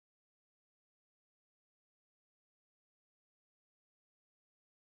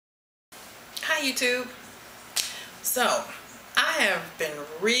Hi YouTube. So I have been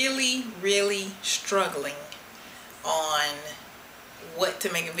really struggling on what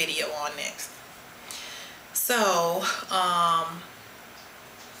to make a video on next. So I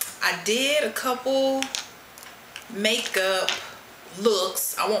did a couple makeup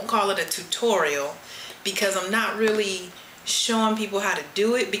looks. I won't call it a tutorial because I'm not really showing people how to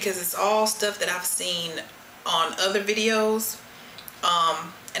do it, because it's all stuff that I've seen on other videos.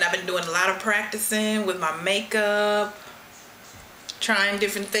 And I've been doing a lot of practicing with my makeup, trying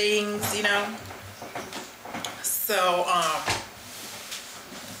different things, you know. So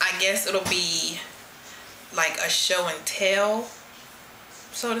I guess it'll be like a show and tell,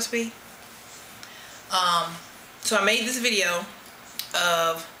 so to speak. So I made this video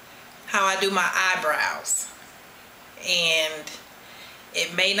of how I do my eyebrows, and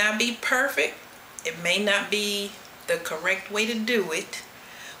it may not be perfect, it may not be the correct way to do it,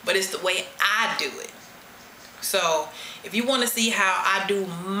 but it's the way I do it. So if you want to see how I do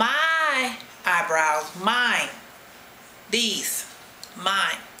my eyebrows, mine,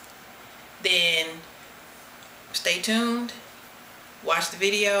 then stay tuned, watch the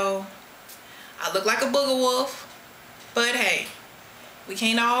video. I look like a booger wolf, but hey, we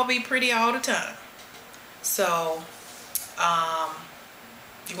can't all be pretty all the time. So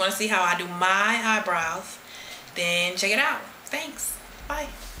if you want to see how I do my eyebrows, then check it out. Thanks. Bye.